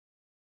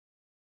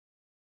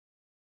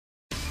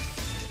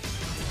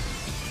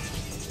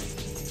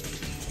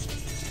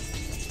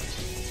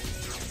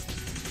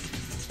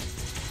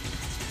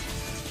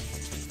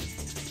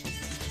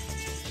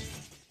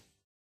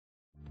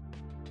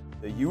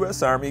The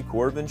U.S. Army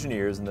Corps of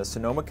Engineers and the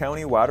Sonoma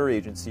County Water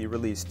Agency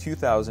released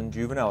 2,000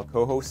 juvenile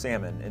coho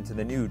salmon into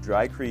the new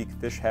Dry Creek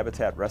fish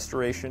habitat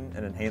restoration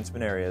and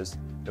enhancement areas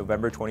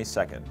November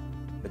 22nd.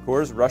 The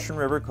Corps' Russian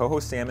River Coho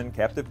Salmon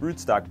Captive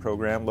Broodstock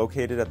Program,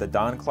 located at the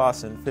Don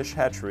Clausen Fish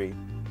Hatchery,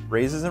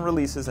 raises and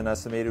releases an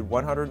estimated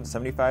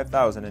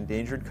 175,000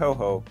 endangered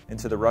coho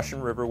into the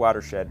Russian River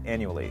watershed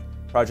annually.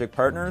 Project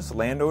partners,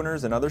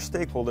 landowners, and other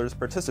stakeholders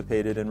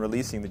participated in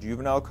releasing the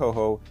juvenile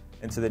coho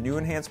into the new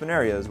enhancement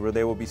areas, where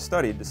they will be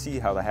studied to see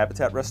how the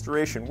habitat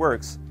restoration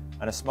works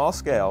on a small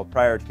scale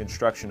prior to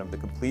construction of the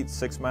complete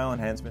 6-mile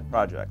enhancement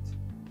project.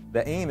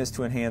 The aim is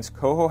to enhance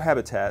coho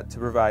habitat to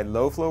provide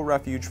low-flow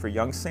refuge for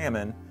young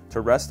salmon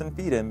to rest and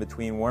feed in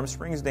between Warm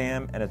Springs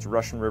Dam and its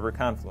Russian River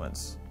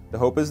confluence. The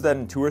hope is that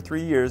in 2 or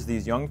 3 years,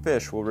 these young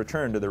fish will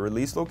return to their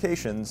released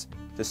locations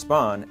to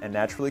spawn and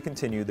naturally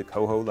continue the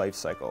coho life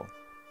cycle.